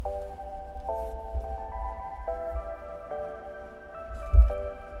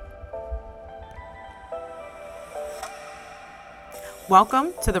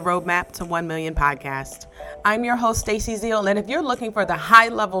Welcome to the Roadmap to 1 Million podcast. I'm your host, Stacey Zeal, and if you're looking for the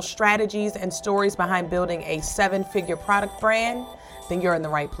high-level strategies and stories behind building a seven-figure product brand, then you're in the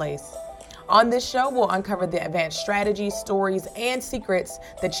right place. On this show, we'll uncover the advanced strategies, stories, and secrets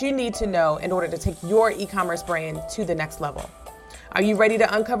that you need to know in order to take your e-commerce brand to the next level. Are you ready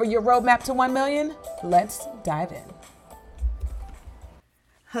to uncover your roadmap to 1 million? Let's dive in.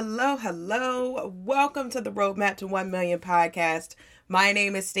 Hello. Welcome to the Roadmap to 1 Million podcast. My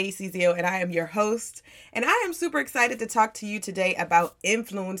name is Stacey Zeal and I am your host. And I am super excited to talk to you today about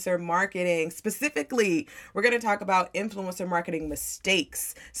influencer marketing. Specifically, we're going to talk about influencer marketing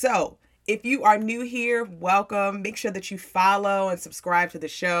mistakes. So if you are new here, welcome. Make sure that you follow and subscribe to the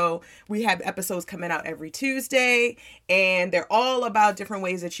show. We have episodes coming out every Tuesday, and they're all about different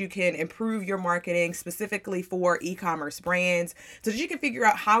ways that you can improve your marketing, specifically for e-commerce brands, so that you can figure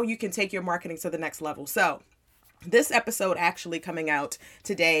out how you can take your marketing to the next level. So this episode actually coming out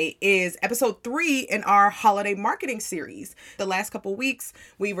today is episode 3 in our holiday marketing series. The last couple weeks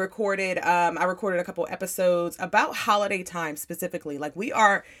I recorded a couple episodes about holiday time specifically. Like, we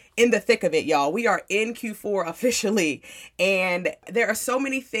are in the thick of it, y'all. We are in Q4 officially. And there are so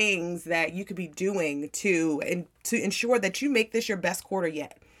many things that you could be doing to ensure that you make this your best quarter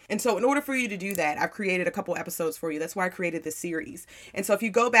yet. And so in order for you to do that, I've created a couple episodes for you. That's why I created this series. And so if you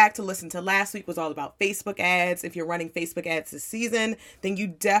go back to listen to last week, was all about Facebook ads. If you're running Facebook ads this season, then you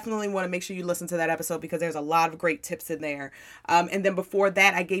definitely want to make sure you listen to that episode because there's a lot of great tips in there. And then before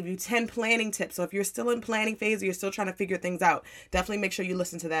that, I gave you 10 planning tips. So if you're still in planning phase or you're still trying to figure things out, definitely make sure you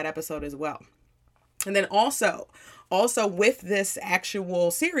listen to that episode as well. And then also with this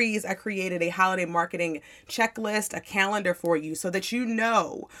actual series, I created a holiday marketing checklist, a calendar for you so that you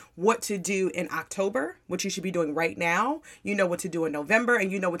know what to do in October, what you should be doing right now. You know what to do in November,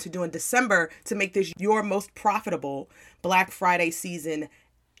 and you know what to do in December to make this your most profitable Black Friday season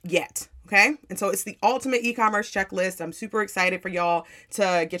yet. Okay. And so it's the ultimate e-commerce checklist. I'm super excited for y'all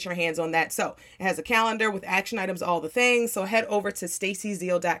to get your hands on that. So it has a calendar with action items, all the things. So head over to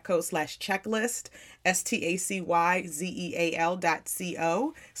staceyzeal.co/checklist,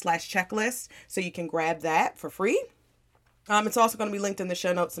 staceyzeal.co/checklist. So you can grab that for free. It's also going to be linked in the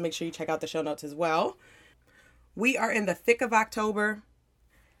show notes. So make sure you check out the show notes as well. We are in the thick of October,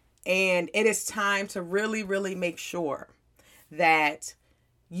 and it is time to really, really make sure that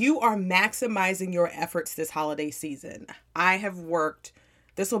you are maximizing your efforts this holiday season. I've worked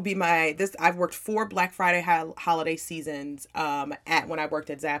 4 Black Friday holiday seasons when I worked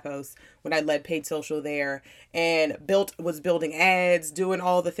at Zappos, when I led paid social there, and was building ads, doing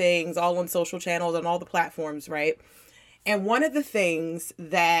all the things, all on social channels and all the platforms, right? And one of the things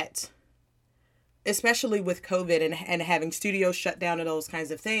that, especially with COVID and having studios shut down and those kinds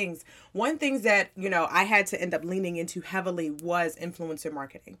of things, one thing that, I had to end up leaning into heavily was influencer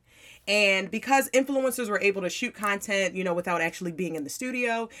marketing. And because influencers were able to shoot content, without actually being in the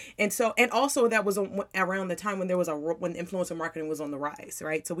studio. And also that was around the time when when influencer marketing was on the rise,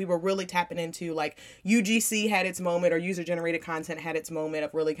 right? So we were really tapping into, like, UGC had its moment, or user generated content had its moment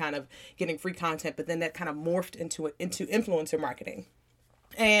of really kind of getting free content, but then that kind of morphed into influencer marketing.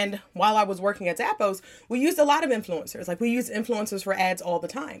 And while I was working at Zappos, we used a lot of influencers. Like, we used influencers for ads all the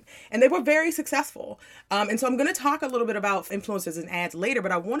time, and they were very successful. And so I'm going to talk a little bit about influencers and ads later,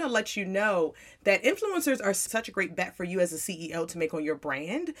 but I want to let you know that influencers are such a great bet for you as a CEO to make on your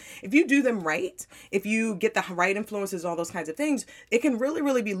brand. If you do them right, if you get the right influencers, all those kinds of things, it can really,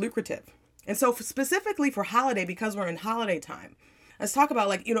 really be lucrative. And so specifically for holiday, because we're in holiday time, let's talk about,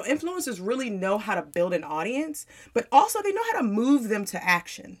 influencers really know how to build an audience, but also they know how to move them to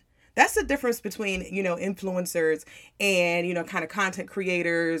action. That's the difference between, influencers and, kind of content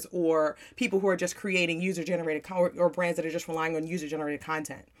creators or people who are just creating user-generated or brands that are just relying on user-generated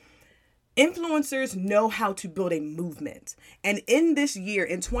content. Influencers know how to build a movement. And in this year,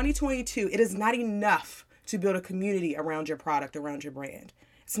 in 2022, it is not enough to build a community around your product, around your brand.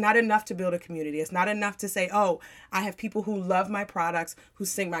 It's not enough to build a community. It's not enough to say, oh, I have people who love my products, who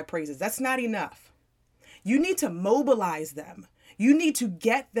sing my praises. That's not enough. You need to mobilize them. You need to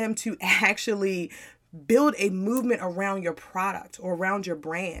get them to actually build a movement around your product or around your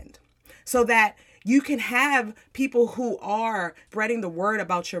brand so that you can have people who are spreading the word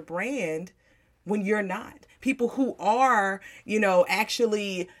about your brand when you're not. People who are,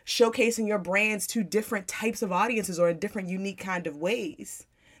 actually showcasing your brands to different types of audiences or in different unique kind of ways.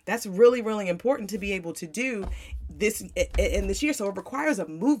 That's really, really important to be able to do in this year. So it requires a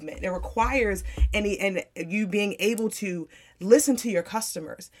movement. It requires and you being able to listen to your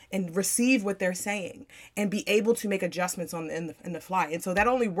customers and receive what they're saying and be able to make adjustments in the fly. And so that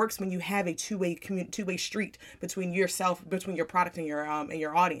only works when you have a two-way street between your product and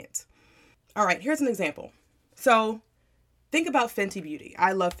your audience. All right, here's an example. So think about Fenty Beauty.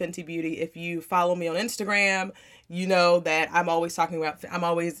 I love Fenty Beauty. If you follow me on Instagram, you know that I'm always,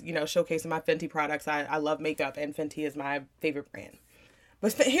 showcasing my Fenty products. I love makeup, and Fenty is my favorite brand.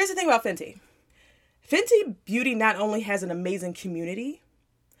 But here's the thing about Fenty. Fenty Beauty not only has an amazing community,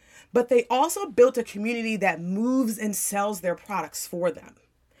 but they also built a community that moves and sells their products for them.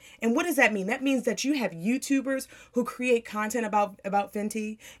 And what does that mean? That means that you have YouTubers who create content about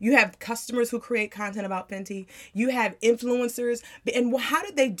Fenty. You have customers who create content about Fenty. You have influencers. And how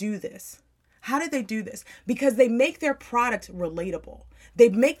did they do this? Because they make their product relatable. They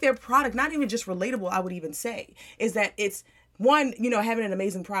make their product not even just relatable, I would even say, is that it's one, having an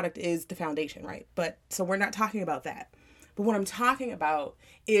amazing product is the foundation, right? But so we're not talking about that. But what I'm talking about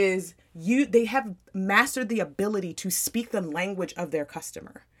is they have mastered the ability to speak the language of their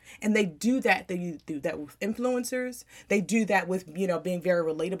customer. And they do that. They do that with influencers. They do that with, being very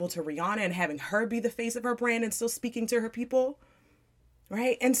relatable to Rihanna and having her be the face of her brand and still speaking to her people.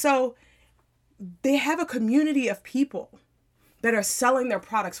 Right. And so they have a community of people that are selling their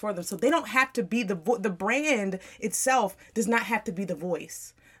products for them. So they don't have to be the brand itself does not have to be the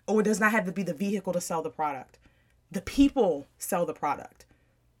voice, or does not have to be the vehicle to sell the product. The people sell the product.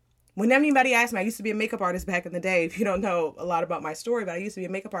 When anybody asks me, I used to be a makeup artist back in the day. If you don't know a lot about my story, but I used to be a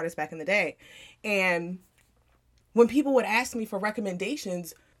makeup artist back in the day. And when people would ask me for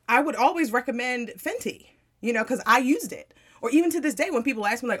recommendations, I would always recommend Fenty, because I used it. Or even to this day, when people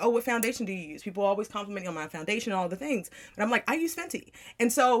ask me like, oh, what foundation do you use? People always compliment me on my foundation and all the things. But I'm like, I use Fenty.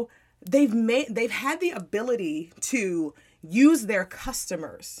 And so they've had the ability to use their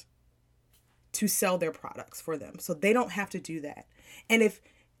customers to sell their products for them. So they don't have to do that. And if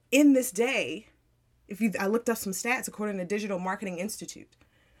in this day, I looked up some stats according to Digital Marketing Institute,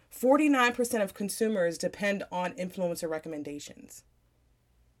 49% of consumers depend on influencer recommendations.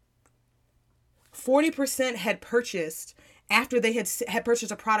 40% had purchased after they had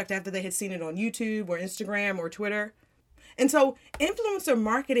purchased a product after they had seen it on YouTube or Instagram or Twitter. And so influencer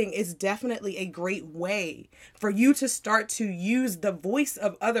marketing is definitely a great way for you to start to use the voice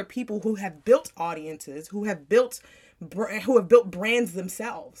of other people who have built audiences, who have built brands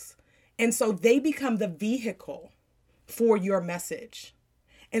themselves. And so they become the vehicle for your message.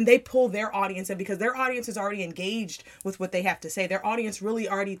 And they pull their audience in because their audience is already engaged with what they have to say. Their audience really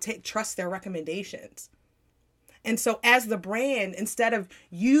already trusts their recommendations. And so as the brand, instead of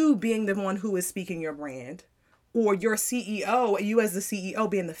you being the one who is speaking your brand, or your CEO, you as the CEO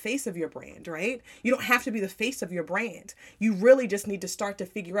being the face of your brand, right? You don't have to be the face of your brand. You really just need to start to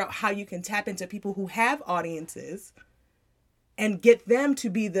figure out how you can tap into people who have audiences and get them to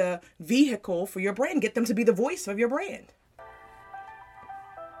be the vehicle for your brand, get them to be the voice of your brand.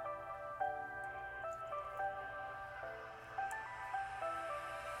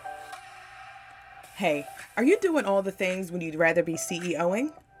 Hey, are you doing all the things when you'd rather be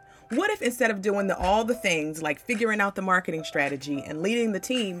CEOing? What if instead of doing all the things like figuring out the marketing strategy and leading the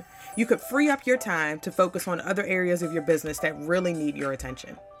team, you could free up your time to focus on other areas of your business that really need your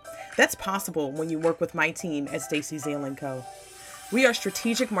attention? That's possible when you work with my team at Stacey Zeal & Co. We are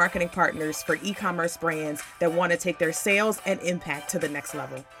strategic marketing partners for e-commerce brands that want to take their sales and impact to the next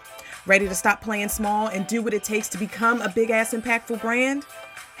level. Ready to stop playing small and do what it takes to become a big-ass impactful brand?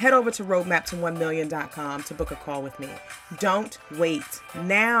 Head over to roadmapto1million.com to book a call with me. Don't wait.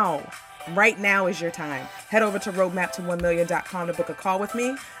 Now. Right now is your time. Head over to roadmapto1million.com to book a call with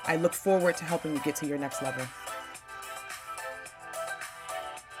me. I look forward to helping you get to your next level.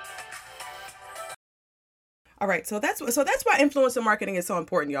 All right, so that's why influencer marketing is so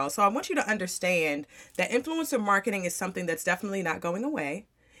important, y'all. So I want you to understand that influencer marketing is something that's definitely not going away.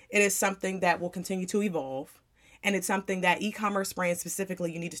 It is something that will continue to evolve. And it's something that e-commerce brands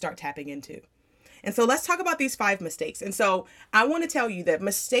specifically you need to start tapping into. And so let's talk about these 5 mistakes. And so I want to tell you that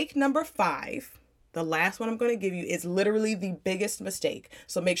mistake number 5, the last one I'm going to give you, is literally the biggest mistake.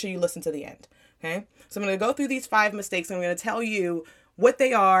 So make sure you listen to the end. Okay. So I'm going to go through these 5 mistakes and I'm going to tell you what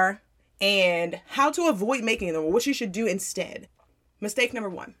they are and how to avoid making them or what you should do instead. Mistake number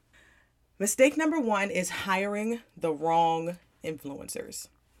 1. Mistake number 1 is hiring the wrong influencers.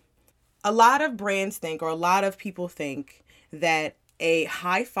 A lot of brands think, or a lot of people think, that a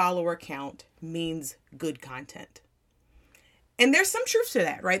high follower count means good content. And there's some truth to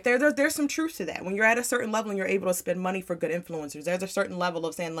that, right? There's some truth to that. When you're at a certain level and you're able to spend money for good influencers, there's a certain level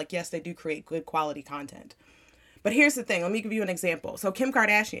of saying like, yes, they do create good quality content. But here's the thing. Let me give you an example. So Kim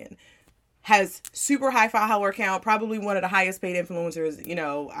Kardashian has super high follower count, probably one of the highest paid influencers,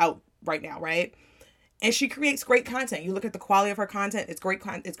 out right now, right? And she creates great content. You look at the quality of her content; it's great.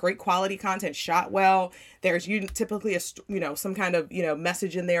 It's great quality content, shot well. There's typically some kind of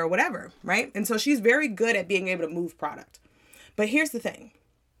message in there or whatever, right? And so she's very good at being able to move product. But here's the thing.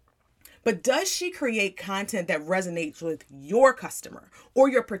 But does she create content that resonates with your customer or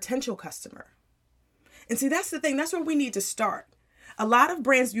your potential customer? And see, that's the thing. That's where we need to start. A lot of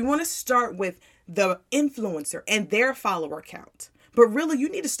brands, you want to start with the influencer and their follower count. But really, you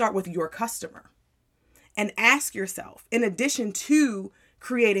need to start with your customer and ask yourself, in addition to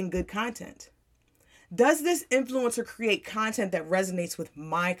creating good content, does this influencer create content that resonates with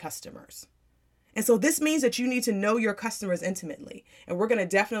my customers? And so this means that you need to know your customers intimately. And we're going to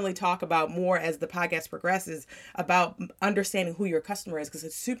definitely talk about more as the podcast progresses about understanding who your customer is, because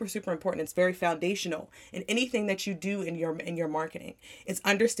it's super, super important. It's very foundational in anything that you do in your marketing. It's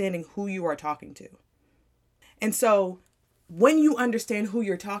understanding who you are talking to. And so when you understand who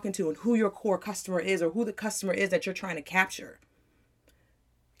you're talking to and who your core customer is, or who the customer is that you're trying to capture,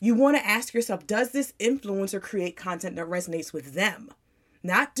 you want to ask yourself, does this influencer create content that resonates with them?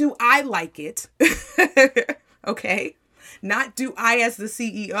 Not do I like it, okay? Not do I as the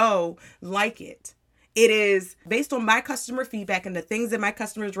CEO like it. It is based on my customer feedback and the things that my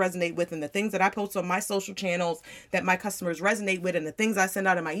customers resonate with and the things that I post on my social channels that my customers resonate with and the things I send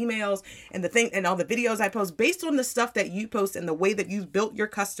out in my emails and all the videos I post, based on the stuff that you post and the way that you've built your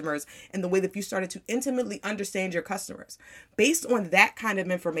customers and the way that you started to intimately understand your customers. Based on that kind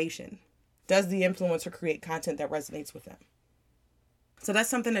of information, does the influencer create content that resonates with them? So that's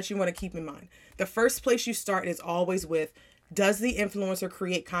something that you want to keep in mind. The first place you start is always with, does the influencer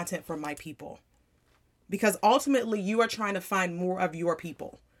create content for my people? Because ultimately you are trying to find more of your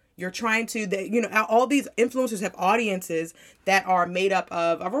people. You're trying to, all these influencers have audiences that are made up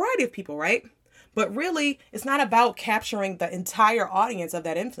of a variety of people, right? But really, it's not about capturing the entire audience of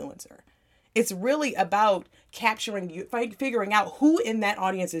that influencer. It's really about figuring out who in that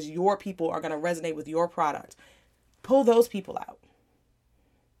audience is your people are going to resonate with your product. Pull those people out.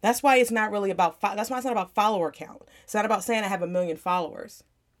 That's why it's not really about, that's why it's not about follower count. It's not about saying I have 1 million followers.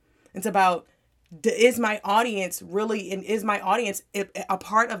 It's about, is my audience a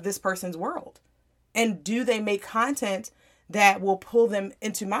part of this person's world? And do they make content that will pull them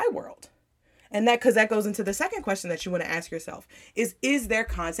into my world? And because that goes into the second question that you want to ask yourself is their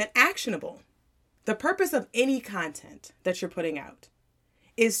content actionable? The purpose of any content that you're putting out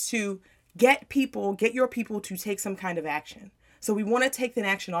is to get your people to take some kind of action. So we want to take the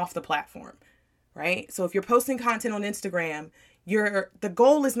action off the platform, right? So if you're posting content on Instagram, the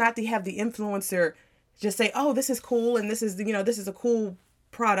goal is not to have the influencer just say, oh, this is cool. And this is a cool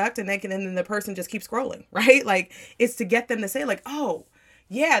product. And then the person just keeps scrolling, right? Like, it's to get them to say like, oh,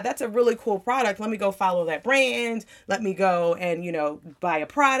 yeah, that's a really cool product. Let me go follow that brand. Let me go and, buy a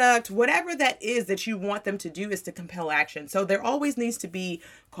product. Whatever that is that you want them to do is to compel action. So there always needs to be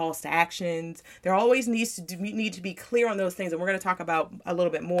calls to actions. There always needs to be clear on those things. And we're going to talk about a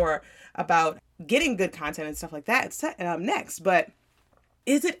little bit more about getting good content and stuff like that next. But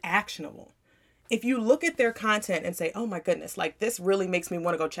is it actionable? If you look at their content and say, oh my goodness, like this really makes me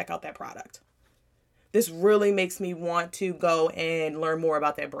want to go check out that product. This really makes me want to go and learn more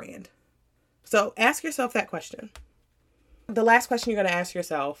about that brand. So ask yourself that question. The last question you're going to ask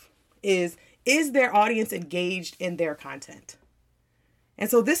yourself is their audience engaged in their content? And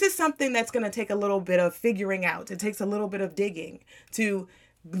so this is something that's going to take a little bit of figuring out. It takes a little bit of digging, to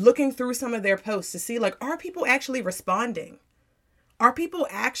looking through some of their posts to see, like, are people actually responding? Are people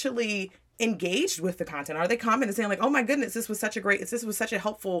actually engaged with the content? Are they commenting saying like, oh my goodness, this was such a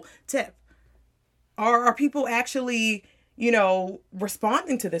helpful tip? Are people actually,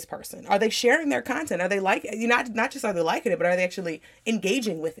 responding to this person? Are they sharing their content? Are they not just are they liking it, but are they actually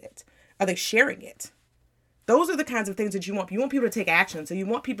engaging with it? Are they sharing it? Those are the kinds of things that you want. You want people to take action. So you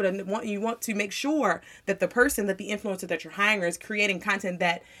want to make sure that the influencer that you're hiring is creating content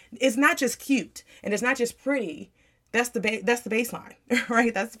that is not just cute and it's not just pretty. That's the baseline,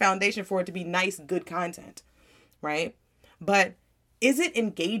 right? That's the foundation for it to be nice, good content, right? But is it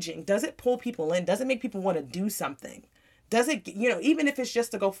engaging? Does it pull people in? Does it make people want to do something? Does it, even if it's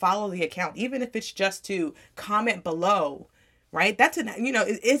just to go follow the account, even if it's just to comment below, right?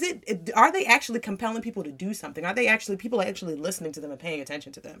 Are they actually compelling people to do something? People actually listening to them and paying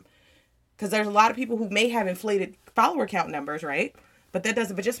attention to them? Because there's a lot of people who may have inflated follower count numbers, right? But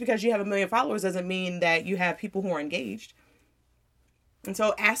just because you have 1 million followers doesn't mean that you have people who are engaged. And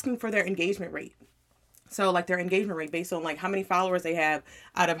so asking for their engagement rate. So like their engagement rate based on like how many followers they have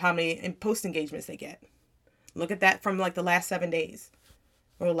out of how many post engagements they get. Look at that from like the last 7 days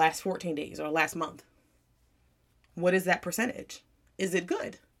or the last 14 days or last month. What is that percentage? Is it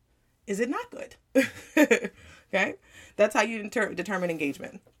good? Is it not good? Okay. That's how you determine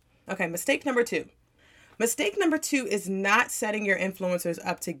engagement. Okay. Mistake number 2. Mistake number 2 is not setting your influencers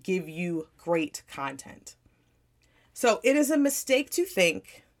up to give you great content. So it is a mistake to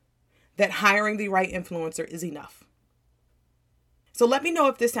think that hiring the right influencer is enough. So let me know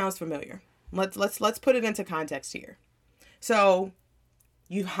if this sounds familiar. Let's put it into context here. So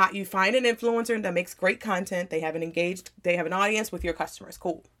you find an influencer that makes great content. They have an audience with your customers.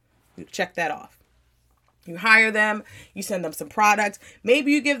 Cool. You check that off. You hire them, you send them some products.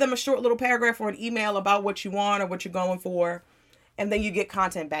 Maybe you give them a short little paragraph or an email about what you want or what you're going for. And then you get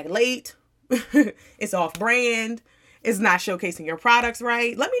content back late. It's off brand. It's not showcasing your products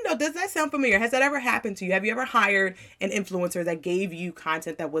right. Let me know, does that sound familiar? Has that ever happened to you? Have you ever hired an influencer that gave you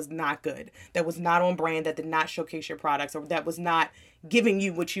content that was not good, that was not on brand, that did not showcase your products, or that was not giving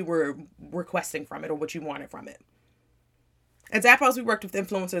you what you were requesting from it or what you wanted from it? At Zappos, we worked with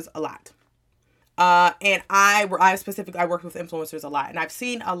influencers a lot. And I worked with influencers a lot, and I've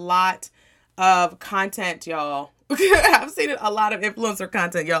seen a lot of content, y'all. I've seen a lot of influencer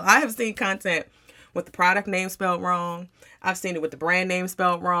content, y'all. I have seen content with the product name spelled wrong. I've seen it with the brand name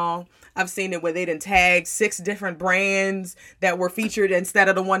spelled wrong. I've seen it where they didn't tag 6 different brands that were featured instead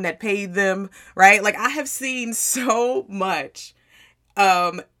of the one that paid them, right? Like, I have seen so much,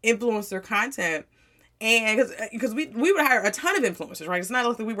 influencer content. And because we would hire a ton of influencers, right? It's not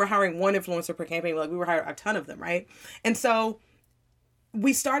like we were hiring one influencer per campaign. Like, we were hiring a ton of them, right? And so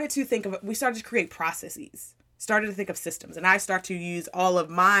we started to create processes, started to think of systems. And I start to use all of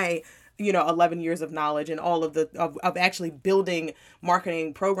my, 11 years of knowledge and all of of actually building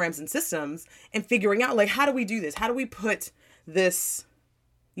marketing programs and systems and figuring out, like, how do we do this? How do we put this,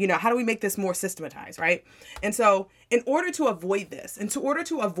 how do we make this more systematized, right? And so in order to avoid this, and in order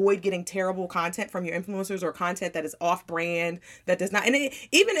to avoid getting terrible content from your influencers or content that is off brand, that does not, and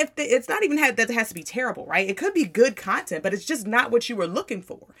even if it's not even that has to be terrible, right? It could be good content, but it's just not what you were looking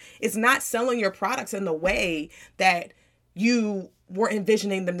for. It's not selling your products in the way that you were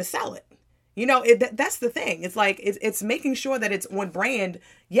envisioning them to sell it. That's the thing. It's like, it's making sure that it's on brand,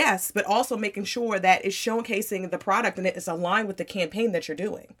 yes, but also making sure that it's showcasing the product and it's aligned with the campaign that you're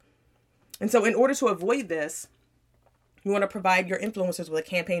doing. And so in order to avoid this, you want to provide your influencers with a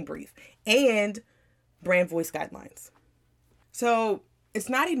campaign brief and brand voice guidelines. So it's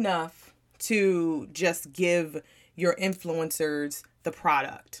not enough to just give your influencers the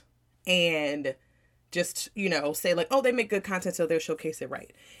product and just, say like, oh, they make good content, so they'll showcase it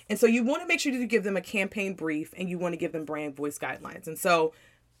right. And so you want to make sure you give them a campaign brief and you want to give them brand voice guidelines. And so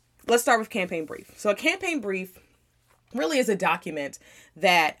let's start with campaign brief. So a campaign brief really is a document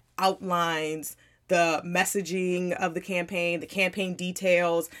that outlines the messaging of the campaign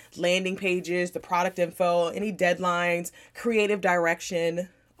details, landing pages, the product info, any deadlines, creative direction.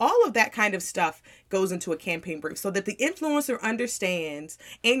 All of that kind of stuff goes into a campaign brief so that the influencer understands,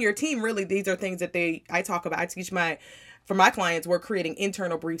 and your team, really, these are things that I talk about. I teach for my clients, we're creating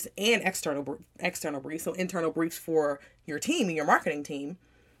internal briefs and external briefs. So internal briefs for your team and your marketing team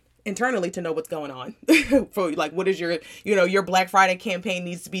internally to know what's going on. For like, what is your Black Friday campaign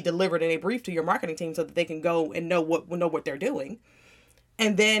needs to be delivered in a brief to your marketing team so that they can go and know what they're doing.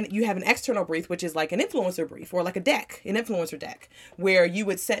 And then you have an external brief, which is like an influencer brief or like an influencer deck, where you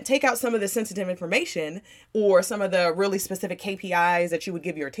would take out some of the sensitive information or some of the really specific KPIs that you would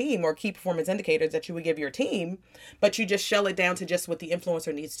give your team or key performance indicators that you would give your team, but you just shell it down to just what the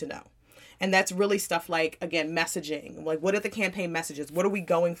influencer needs to know. And that's really stuff like, again, messaging. Like, what are the campaign messages? What are we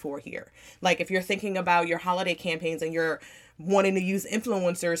going for here? Like, if you're thinking about your holiday campaigns and you're wanting to use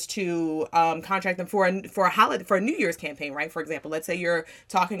influencers to contract them for a New Year's campaign, right? For example, let's say you're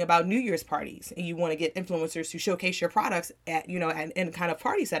talking about New Year's parties and you want to get influencers to showcase your products at, in kind of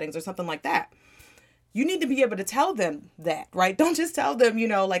party settings or something like that. You need to be able to tell them that, right? Don't just tell them,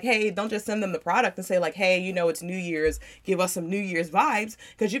 like, hey, don't just send them the product and say like, hey, it's New Year's, give us some New Year's vibes.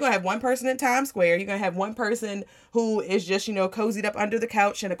 Because you're going to have one person in Times Square. You're going to have one person who is just, cozied up under the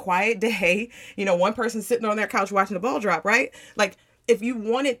couch in a quiet day. One person sitting on their couch watching the ball drop, right? Like, if you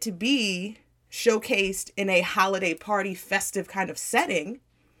want it to be showcased in a holiday party, festive kind of setting,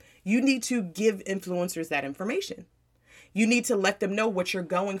 you need to give influencers that information. You need to let them know what you're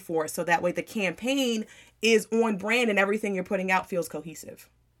going for so that way the campaign is on brand and everything you're putting out feels cohesive.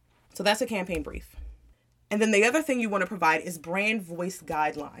 So that's a campaign brief. And then the other thing you want to provide is brand voice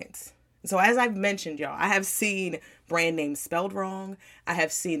guidelines. So as I've mentioned, y'all, I have seen brand names spelled wrong. I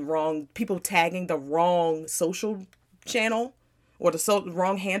have seen people tagging the wrong social channel or the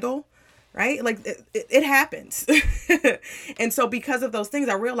wrong handle. right? Like it happens. And so because of those things,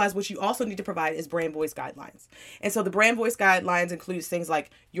 I realized what you also need to provide is brand voice guidelines. And so the brand voice guidelines includes things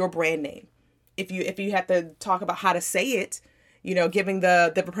like your brand name. If you have to talk about how to say it, giving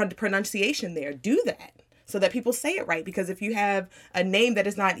the pronunciation there, do that so that people say it right. Because if you have a name that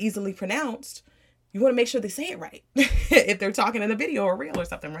is not easily pronounced, you want to make sure they say it right if they're talking in a video or reel or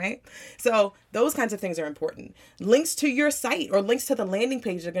something, right? So those kinds of things are important. Links to your site or links to the landing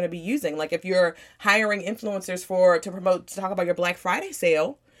page they're going to be using. Like if you're hiring influencers to talk about your Black Friday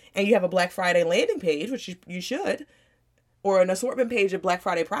sale and you have a Black Friday landing page, which you should, or an assortment page of Black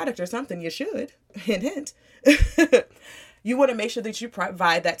Friday product or something, you should, hint. You want to make sure that you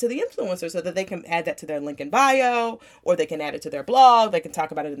provide that to the influencer so that they can add that to their link in bio, or they can add it to their blog. They can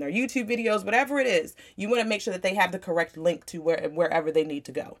talk about it in their YouTube videos, whatever it is. You want to make sure that they have the correct link to wherever they need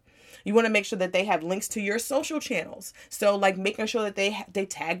to go. You want to make sure that they have links to your social channels. So like making sure that they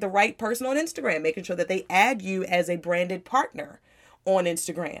tag the right person on Instagram, making sure that they add you as a branded partner on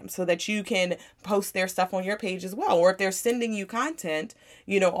Instagram so that you can post their stuff on your page as well. Or if they're sending you content,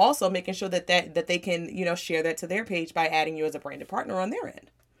 also making sure that they can, share that to their page by adding you as a branded partner on their end.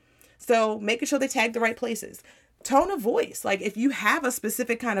 So making sure they tag the right places. Tone of voice. Like if you have a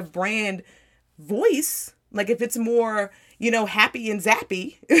specific kind of brand voice, like if it's more, happy and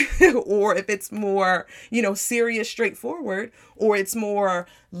zappy, or if it's more, serious, straightforward, or it's more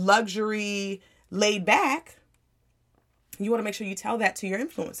luxury, laid back, you want to make sure you tell that to your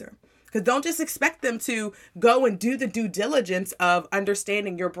influencer. Because don't just expect them to go and do the due diligence of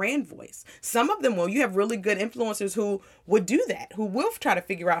understanding your brand voice. Some of them will. You have really good influencers who would do that, who will try to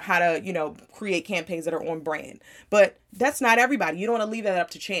figure out how to, create campaigns that are on brand. But that's not everybody. You don't want to leave that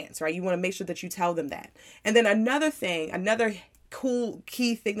up to chance, right? You want to make sure that you tell them that. And then another cool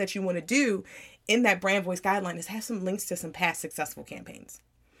key thing that you want to do in that brand voice guideline is have some links to some past successful campaigns.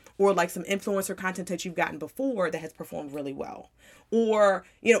 Or like some influencer content that you've gotten before that has performed really well. Or,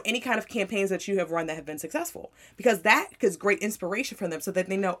 any kind of campaigns that you have run that have been successful. Because that is great inspiration for them so that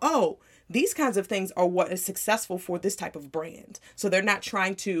they know, oh, these kinds of things are what is successful for this type of brand. So they're not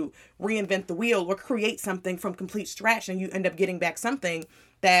trying to reinvent the wheel or create something from complete scratch and you end up getting back something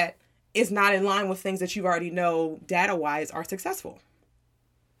that is not in line with things that you already know data-wise are successful.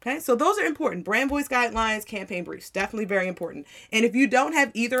 Okay, so those are important. Brand voice guidelines, campaign briefs, definitely very important. And if you don't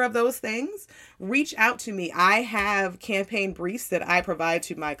have either of those things, reach out to me. I have campaign briefs that I provide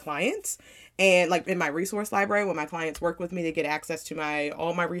to my clients. And like in my resource library, when my clients work with me, they get access to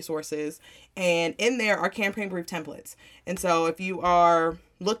all my resources. And in there are campaign brief templates. And so if you are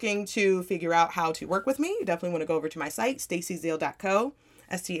looking to figure out how to work with me, you definitely want to go over to my site, stacyzeal.co,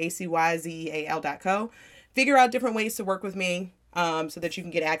 stacyzeal.co. Figure out different ways to work with me. So that you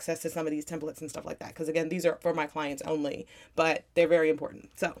can get access to some of these templates and stuff like that. Because again, these are for my clients only, but they're very important.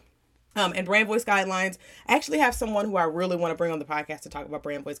 So, and brand voice guidelines, I actually have someone who I really want to bring on the podcast to talk about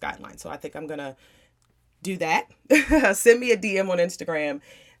brand voice guidelines. So I think I'm going to do that. Send me a DM on Instagram.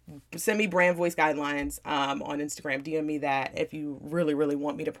 Send me brand voice guidelines on Instagram. DM me that if you really, really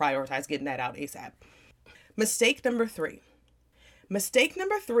want me to prioritize getting that out ASAP. Mistake number 3. Mistake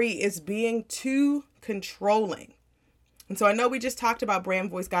number 3 is being too controlling. And so I know we just talked about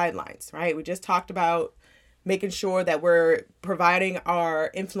brand voice guidelines, right? We just talked about making sure that we're providing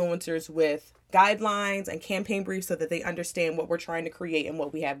our influencers with guidelines and campaign briefs so that they understand what we're trying to create and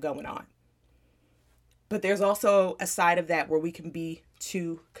what we have going on. But there's also a side of that where we can be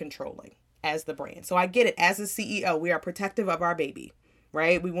too controlling as the brand. So I get it. As a CEO, we are protective of our baby,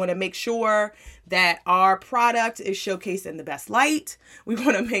 right? We want to make sure that our product is showcased in the best light. We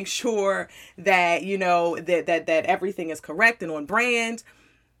want to make sure that, that everything is correct and on brand.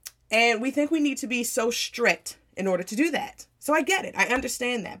 And we think we need to be so strict in order to do that. So I get it. I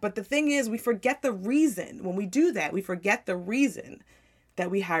understand that. But the thing is, we forget the reason. When we do that, we forget the reason that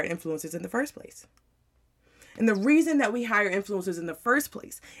we hired influencers in the first place. And the reason that we hire influencers in the first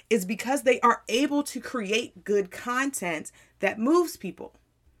place is because they are able to create good content that moves people.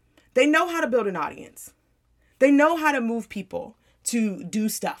 They know how to build an audience. They know how to move people to do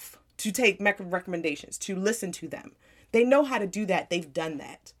stuff, to take recommendations, to listen to them. They know how to do that. They've done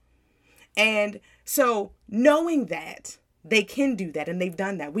that. And so knowing that they can do that and they've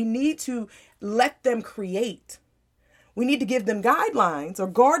done that, we need to let them create. We need to give them guidelines or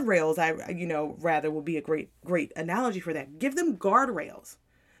guardrails. Rather will be a great analogy for that. Give them guardrails,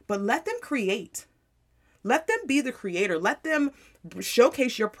 but let them create. Let them be the creator. Let them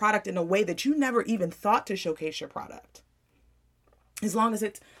showcase your product in a way that you never even thought to showcase your product. As long as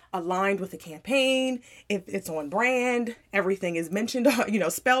it's aligned with the campaign, if it's on brand, everything is mentioned,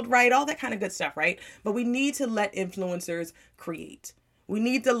 spelled right, all that kind of good stuff, right? But we need to let influencers create. We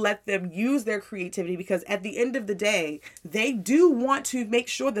need to let them use their creativity, because at the end of the day, they do want to make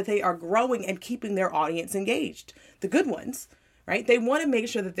sure that they are growing and keeping their audience engaged. The good ones, right? They want to make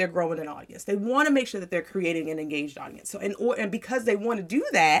sure that they're growing an audience. They want to make sure that they're creating an engaged audience. So, and because they want to do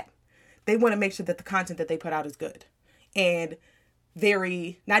that, they want to make sure that the content that they put out is good and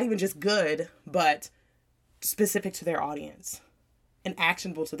very, not even just good, but specific to their audience and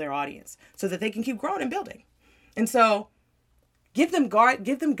actionable to their audience, so that they can keep growing and building. And so give them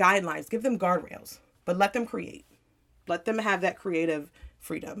guidelines, give them guardrails, but let them create. Let them have that creative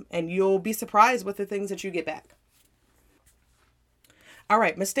freedom, and you'll be surprised with the things that you get back. All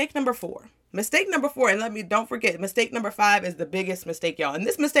right, mistake number 4. Mistake number 4, and don't forget, mistake number 5 is the biggest mistake, y'all. And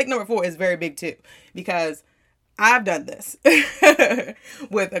this mistake number 4 is very big too, because I've done this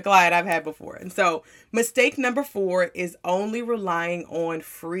with a client I've had before. And so mistake number 4 is only relying on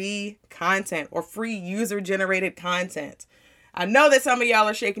free content or free user-generated content. I know that some of y'all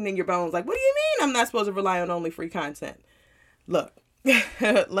are shaking in your bones like, what do you mean I'm not supposed to rely on only free content? Look,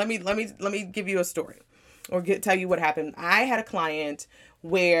 let me give you a story or tell you what happened. I had a client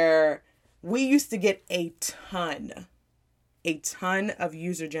where we used to get a ton of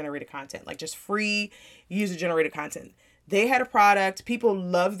user-generated content, like just free user-generated content. They had a product. People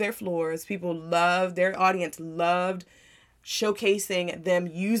loved their floors. Their audience loved showcasing them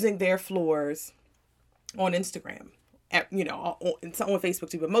using their floors on Instagram, on Facebook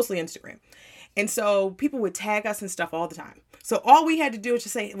too, but mostly Instagram. And so people would tag us and stuff all the time. So all we had to do was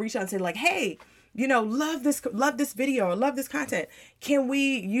just reach out and say like, hey, love this video or love this content. Can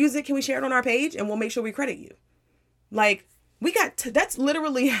we use it? Can we share it on our page? And we'll make sure we credit you. Like, that's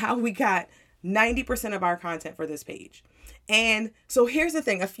literally how we got 90% of our content for this page. And so here's the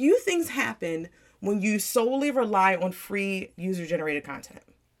thing. A few things happen when you solely rely on free user-generated content.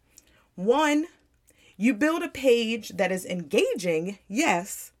 One, you build a page that is engaging,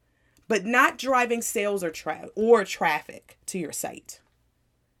 yes, but not driving sales or traffic to your site.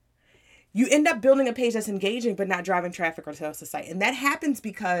 You end up building a page that's engaging, but not driving traffic or sales to site. And that happens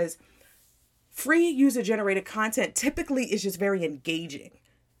because free user-generated content typically is just very engaging,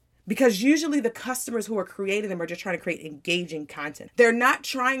 because usually the customers who are creating them are just trying to create engaging content. They're not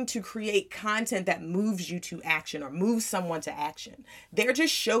trying to create content that moves you to action or moves someone to action. They're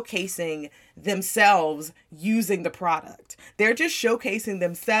just showcasing themselves using the product. They're just showcasing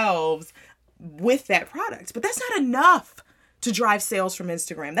themselves with that product. But that's not enough to drive sales from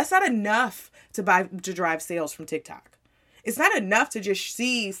Instagram. That's not enough to drive sales from TikTok. It's not enough to just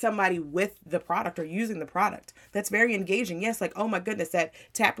see somebody with the product or using the product. That's very engaging. Yes, like, oh my goodness, that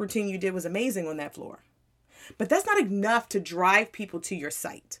tap routine you did was amazing on that floor. But that's not enough to drive people to your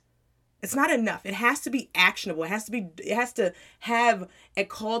site. It's not enough. It has to be actionable. It has to have a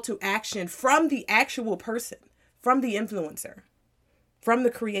call to action from the actual person, from the influencer, from the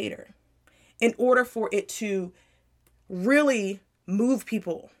creator, in order for it to really move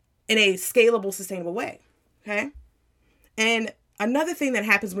people in a scalable, sustainable way. Okay? And another thing that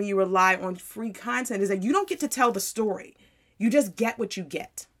happens when you rely on free content is that you don't get to tell the story. You just get what you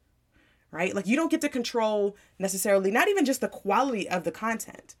get, right? Like, you don't get to control necessarily, not even just the quality of the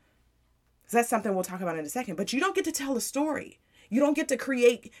content, because that's something we'll talk about in a second, but you don't get to tell the story. You don't get to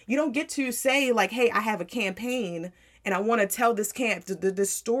create, you don't get to say like, hey, I have a campaign and I want to tell this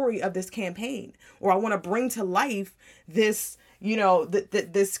story of this campaign, or I want to bring to life this,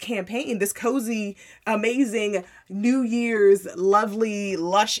 this campaign, this cozy, amazing New Year's lovely,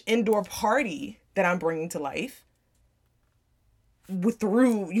 lush indoor party that I'm bringing to life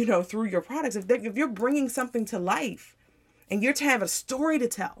through your products. If you're bringing something to life and you're to have a story to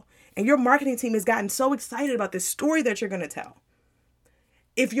tell, and your marketing team has gotten so excited about this story that you're going to tell,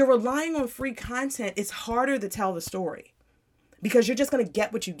 if you're relying on free content, it's harder to tell the story, because you're just going to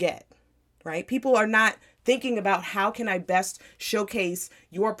get what you get, right? People are not thinking about how can I best showcase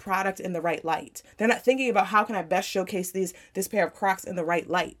your product in the right light. They're not thinking about how can I best showcase this pair of Crocs in the right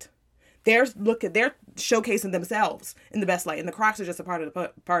light. They're showcasing themselves in the best light, and the Crocs are just a part of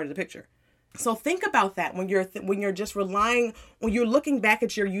the picture. So think about that when you're just relying, when you're looking back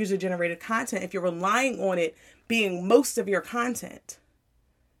at your user-generated content. If you're relying on it being most of your content,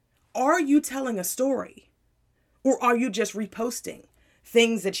 are you telling a story, or are you just reposting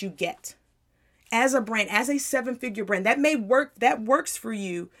things that you get? As a brand, as a 7-figure brand, that works for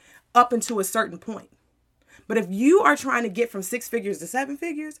you up until a certain point. But if you are trying to get from 6 figures to 7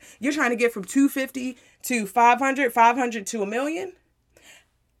 figures, you're trying to get from 250 to 500, 500 to $1 million,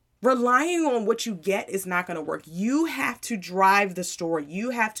 relying on what you get is not going to work. You have to drive the story. You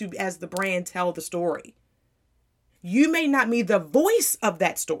have to, as the brand, tell the story. You may not be the voice of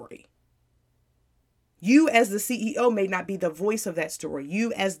that story. You as the CEO may not be the voice of that story.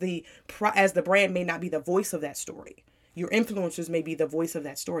 You as the brand may not be the voice of that story. Your influencers may be the voice of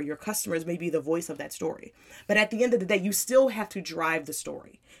that story. Your customers may be the voice of that story. But at the end of the day, you still have to drive the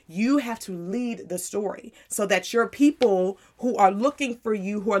story. You have to lead the story so that your people who are looking for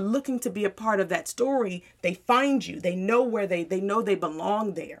you, who are looking to be a part of that story, they find you. They know where they know they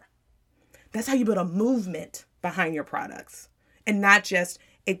belong there. That's how you build a movement behind your products and not just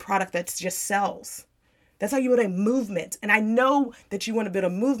a product that just sells. That's how you build a movement. And I know that you want to build a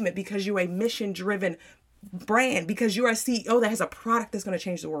movement because you're a mission-driven brand, because you're a CEO that has a product that's going to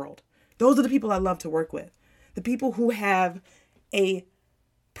change the world. Those are the people I love to work with. The people who have a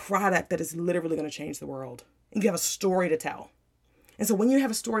product that is literally going to change the world. And you have a story to tell. And so when you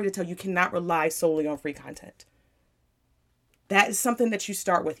have a story to tell, you cannot rely solely on free content. That is something that you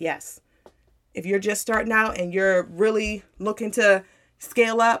start with, yes. If you're just starting out and you're really looking to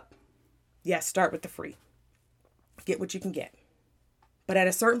scale up, yes, start with the free. Get what you can get. But at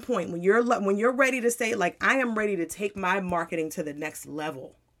a certain point, when you're ready to say, like, I am ready to take my marketing to the next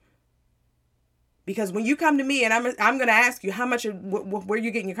level. Because when you come to me and I'm going to ask you how much, where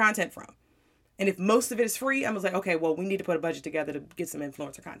you're getting your content from. And if most of it is free, I'm like, okay, well, we need to put a budget together to get some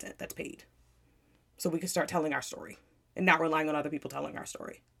influencer content that's paid. So we can start telling our story and not relying on other people telling our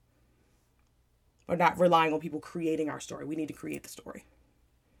story. Or not relying on people creating our story. We need to create the story.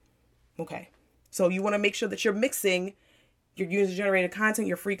 Okay. So you want to make sure that you're mixing your user-generated content,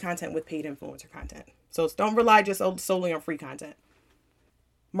 your free content with paid influencer content. So don't rely just solely on free content.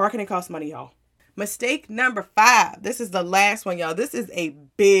 Marketing costs money, y'all. Mistake number 5. This is the last one, y'all. This is a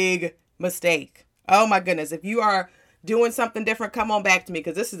big mistake. Oh my goodness. If you are doing something different, come on back to me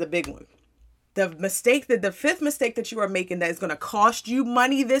because this is a big one. The 5th mistake that you are making that is going to cost you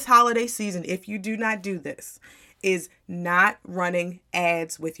money this holiday season, if you do not do this, is not running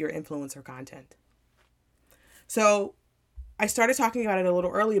ads with your influencer content. So I started talking about it a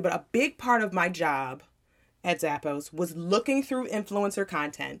little earlier, but a big part of my job at Zappos was looking through influencer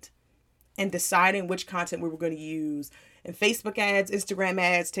content and deciding which content we were going to use in Facebook ads, Instagram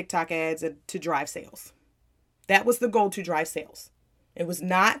ads, TikTok ads, and to drive sales. That was the goal, to drive sales. It was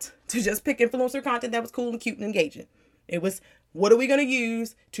not to just pick influencer content that was cool and cute and engaging. It was, what are we going to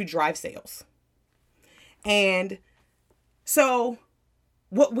use to drive sales? And so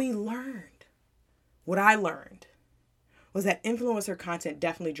what I learned was that influencer content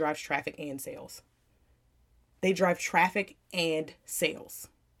definitely drives traffic and sales. They drive traffic and sales.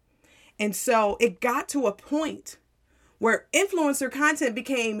 And so it got to a point where influencer content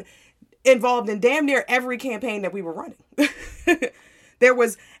became involved in damn near every campaign that we were running. There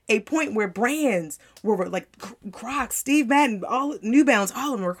was a point where brands were like Crocs, Steve Madden, all New Balance,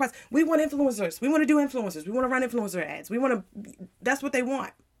 all of them request. We want influencers. We want to do influencers. We want to run influencer ads. That's what they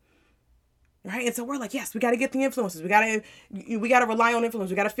want. Right. And so we're like, yes, we got to get the influencers. We got to rely on influencers.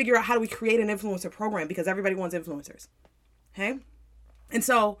 We got to figure out how do we create an influencer program because everybody wants influencers. Okay. And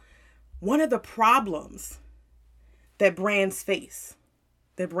so one of the problems that brands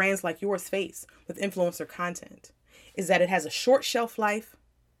like yours face with influencer content is that it has a short shelf life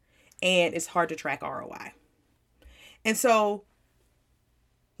and it's hard to track ROI. And so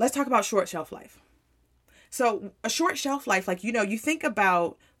let's talk about short shelf life. So a short shelf life, like, you think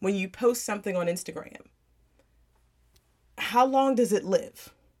about when you post something on Instagram, how long does it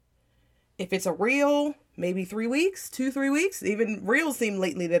live? If it's a reel, maybe 3 weeks, 2-3 weeks. Even reels seem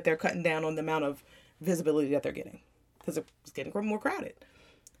lately that they're cutting down on the amount of visibility that they're getting because it's getting more crowded.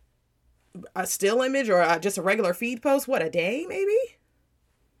 A still image or just a regular feed post, a day maybe?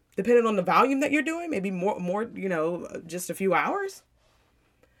 Depending on the volume that you're doing, maybe more, just a few hours.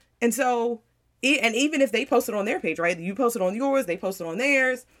 And so, and even if they post it on their page, right? You post it on yours, they post it on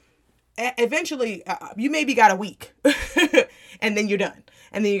theirs. Eventually, you maybe got a week and then you're done.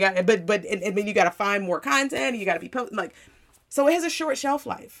 And then you got, but then you got to find more content. You got to be posting so it has a short shelf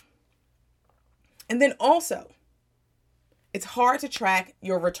life. And then also, it's hard to track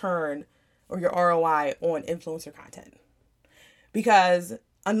your return or your ROI on influencer content because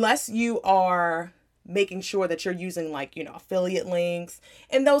unless you are making sure that you're using affiliate links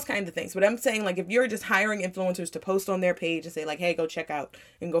and those kinds of things. But I'm saying if you're just hiring influencers to post on their page and say hey, go check out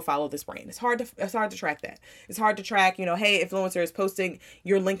and go follow this brand. It's hard to track that. It's hard to track, hey, influencer is posting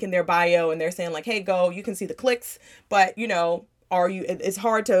your link in their bio and they're saying hey, go, you can see the clicks, but it's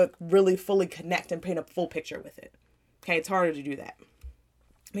hard to really fully connect and paint a full picture with it. Okay. It's harder to do that.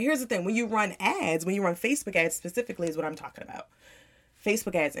 But here's the thing. When you run ads, when you run Facebook ads specifically is what I'm talking about.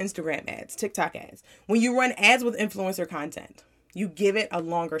 Facebook ads, Instagram ads, TikTok ads. When you run ads with influencer content, you give it a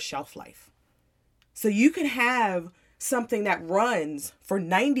longer shelf life. So you can have something that runs for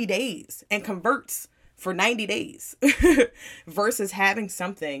 90 days and converts for 90 days versus having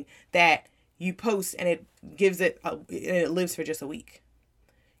something that you post and it lives for just a week.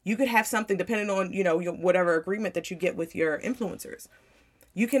 You could have something depending on, whatever agreement that you get with your influencers.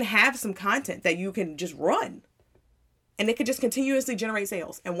 You can have some content that you can just run and it could just continuously generate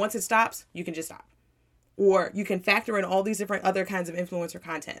sales. And once it stops, you can just stop. Or you can factor in all these different other kinds of influencer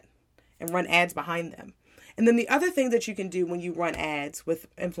content and run ads behind them. And then the other thing that you can do when you run ads with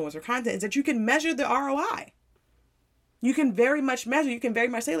influencer content is that you can measure the ROI. You can very much measure, you can very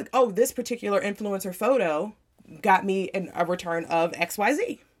much say like, oh, this particular influencer photo got me a return of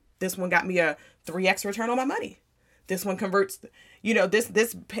XYZ. This one got me a 3x return on my money. This one converts,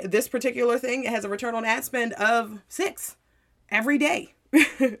 this particular thing has a return on ad spend of 6 every day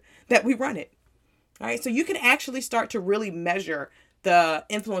that we run it. All right. So you can actually start to really measure the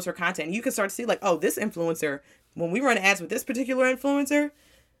influencer content. You can start to see like, oh, this influencer, when we run ads with this particular influencer,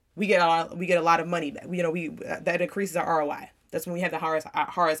 we get a lot of money. That increases our ROI. That's when we have the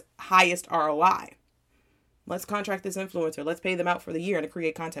highest ROI. Let's contract this influencer. Let's pay them out for the year and to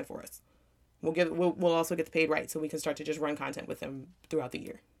create content for us. We'll also get the paid right, so we can start to just run content with them throughout the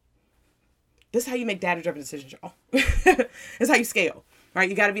year. This is how you make data-driven decisions, y'all. This is how you scale, right?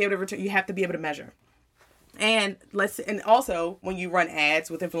 You got to be able to you have to be able to measure. And also when you run ads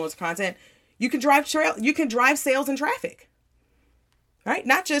with influencer content, you can drive sales and traffic. Right?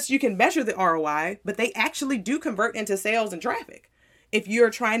 Not just you can measure the ROI, but they actually do convert into sales and traffic. If you're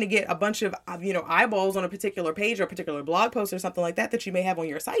trying to get a bunch of, eyeballs on a particular page or a particular blog post or something like that you may have on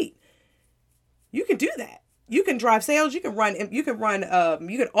your site, you can do that. You can drive sales. You can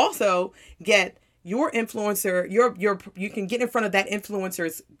also get your influencer, you can get in front of that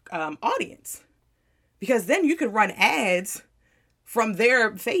influencer's audience, because then you can run ads from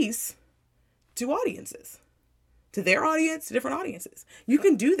their face to audiences. To their audience, to different audiences. You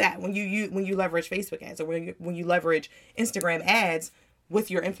can do that when you leverage Facebook ads or when you leverage Instagram ads with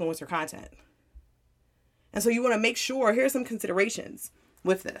your influencer content. And so you want to make sure, here's some considerations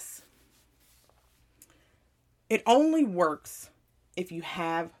with this. It only works if you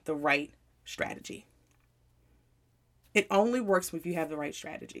have the right strategy. It only works if you have the right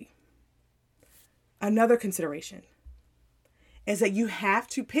strategy. Another consideration is that you have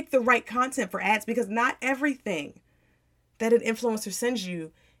to pick the right content for ads, because not everything that an influencer sends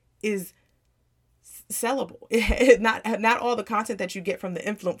you is sellable. Not all the content that you get from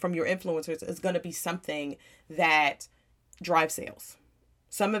your influencers is going to be something that drives sales.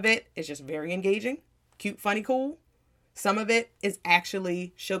 Some of it is just very engaging, cute, funny, cool. Some of it is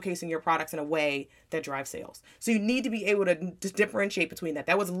actually showcasing your products in a way that drives sales. So you need to be able to differentiate between that.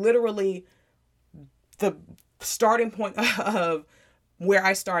 That was literally the starting point of where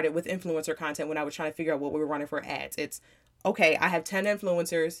I started with influencer content when I was trying to figure out what we were running for ads. It's, okay, I have 10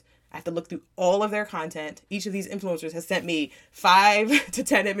 influencers. I have to look through all of their content. Each of these influencers has sent me 5 to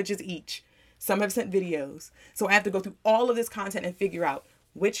 10 images each. Some have sent videos. So I have to go through all of this content and figure out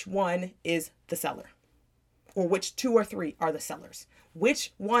which one is the seller, or which 2 or 3 are the sellers.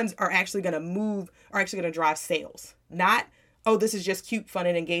 Which ones are actually going to drive sales. Not, oh, this is just cute, fun,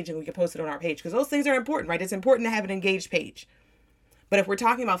 and engaging. We can post it on our page, because those things are important, right? It's important to have an engaged page. But if we're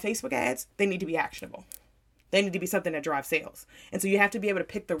talking about Facebook ads, they need to be actionable. They need to be something that drives sales. And so you have to be able to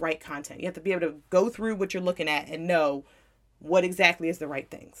pick the right content. You have to be able to go through what you're looking at and know what exactly is the right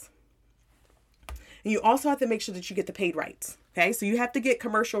things. And you also have to make sure that you get the paid rights. Okay. So you have to get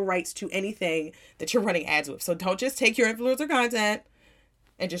commercial rights to anything that you're running ads with. So don't just take your influencer content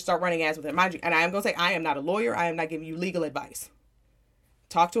and just start running ads with it. Mind you, and I am going to say, I am not a lawyer. I am not giving you legal advice.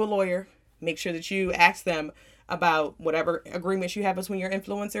 Talk to a lawyer. Make sure that you ask them about whatever agreements you have between your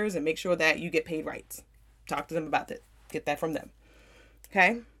influencers, and make sure that you get paid rights. Talk to them about that. Get that from them.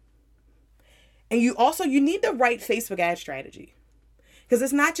 Okay. And you need the right Facebook ad strategy, because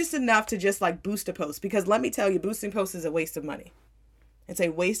it's not just enough to just like boost a post, because let me tell you, boosting posts is a waste of money. It's a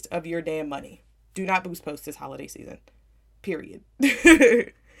waste of your damn money. Do not boost posts this holiday season. Period.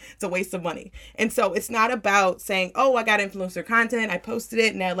 It's a waste of money. And so it's not about saying, oh, I got influencer content, I posted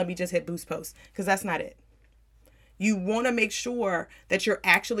it, now let me just hit boost post, because that's not it. You want to make sure that you're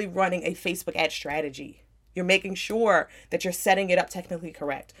actually running a Facebook ad strategy. You're making sure that you're setting it up technically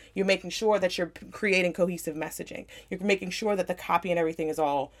correct. You're making sure that you're creating cohesive messaging. You're making sure that the copy and everything is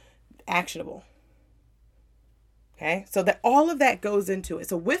all actionable. Okay, so that all of that goes into it.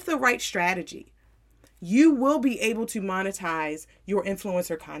 So with the right strategy, you will be able to monetize your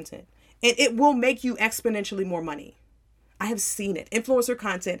influencer content, and it will make you exponentially more money. I have seen it. Influencer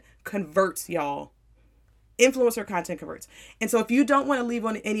content converts, y'all. Influencer content converts. And so if you don't want to leave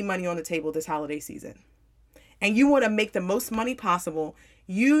any money on the table this holiday season, and you want to make the most money possible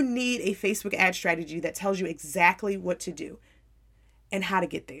You need a Facebook ad strategy that tells you exactly what to do and how to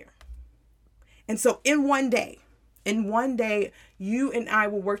get there. And so in one day, you and I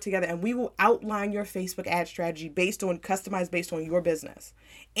will work together and we will outline your Facebook ad strategy customized based on your business.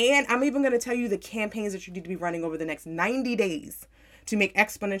 And I'm even going to tell you the campaigns that you need to be running over the next 90 days to make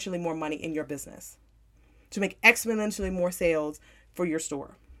exponentially more money in your business, to make exponentially more sales for your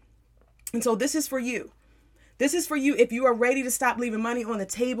store. And so this is for you. This is for you if you are ready to stop leaving money on the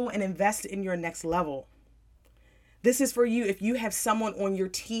table and invest in your next level. This is for you if you have someone on your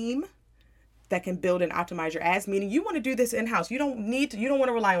team that can build and optimize your ads, meaning you want to do this in-house. You don't want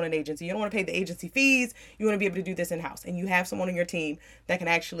to rely on an agency. You don't want to pay the agency fees. You want to be able to do this in-house. And you have someone on your team that can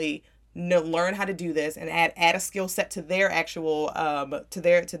actually learn how to do this and add a skill set to their actual, to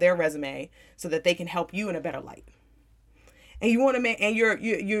their resume so that they can help you in a better light. And you want to make, and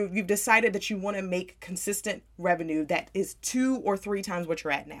you've decided that you want to make consistent revenue that is 2 or 3 times what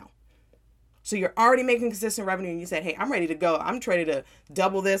you're at now. So you're already making consistent revenue and you said, hey, I'm ready to go. I'm ready to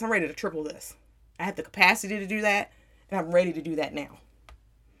double this. I'm ready to triple this. I have the capacity to do that and I'm ready to do that now.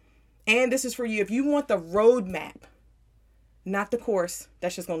 And this is for you. If you want the roadmap, not the course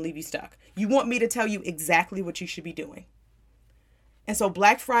that's just going to leave you stuck. You want me to tell you exactly what you should be doing. And so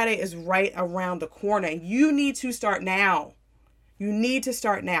Black Friday is right around the corner and you need to start now. You need to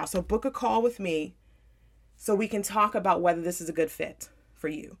start now. So book a call with me so we can talk about whether this is a good fit for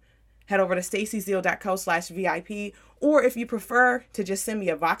you. Head over to stacyzeal.co/VIP, or if you prefer to just send me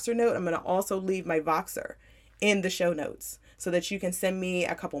a Voxer note, I'm going to also leave my Voxer in the show notes so that you can send me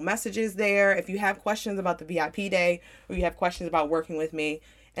a couple messages there if you have questions about the VIP day or you have questions about working with me,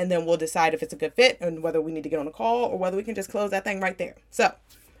 and then we'll decide if it's a good fit and whether we need to get on a call or whether we can just close that thing right there. So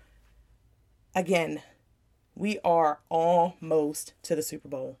again, we are almost to the Super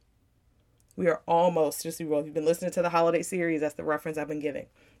Bowl. We are almost to the Super Bowl. If you've been listening to the holiday series, that's the reference I've been giving.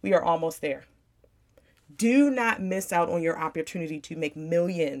 We are almost there. Do not miss out on your opportunity to make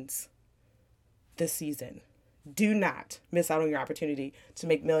millions this season. Do not miss out on your opportunity to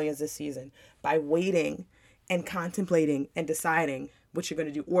make millions this season by waiting and contemplating and deciding what you're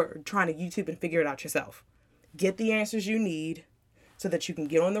going to do or trying to YouTube and figure it out yourself. Get the answers you need so that you can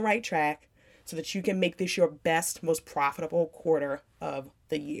get on the right track, so that you can make this your best, most profitable quarter of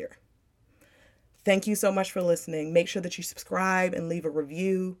the year. Thank you so much for listening. Make sure that you subscribe and leave a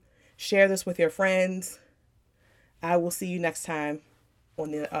review. Share this with your friends. I will see you next time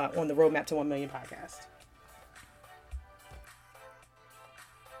on the Roadmap to 1 Million podcast.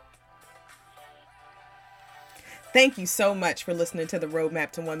 Thank you so much for listening to the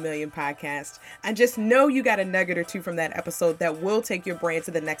Roadmap to 1 Million podcast. I just know you got a nugget or two from that episode that will take your brand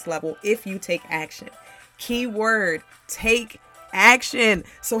to the next level if you take action. Keyword, take action.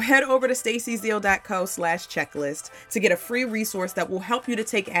 So head over to stacyzeal.co/checklist to get a free resource that will help you to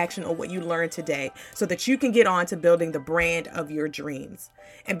take action on what you learned today so that you can get on to building the brand of your dreams.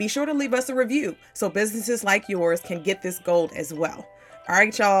 And be sure to leave us a review so businesses like yours can get this gold as well. All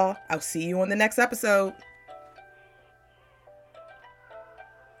right, y'all. I'll see you on the next episode.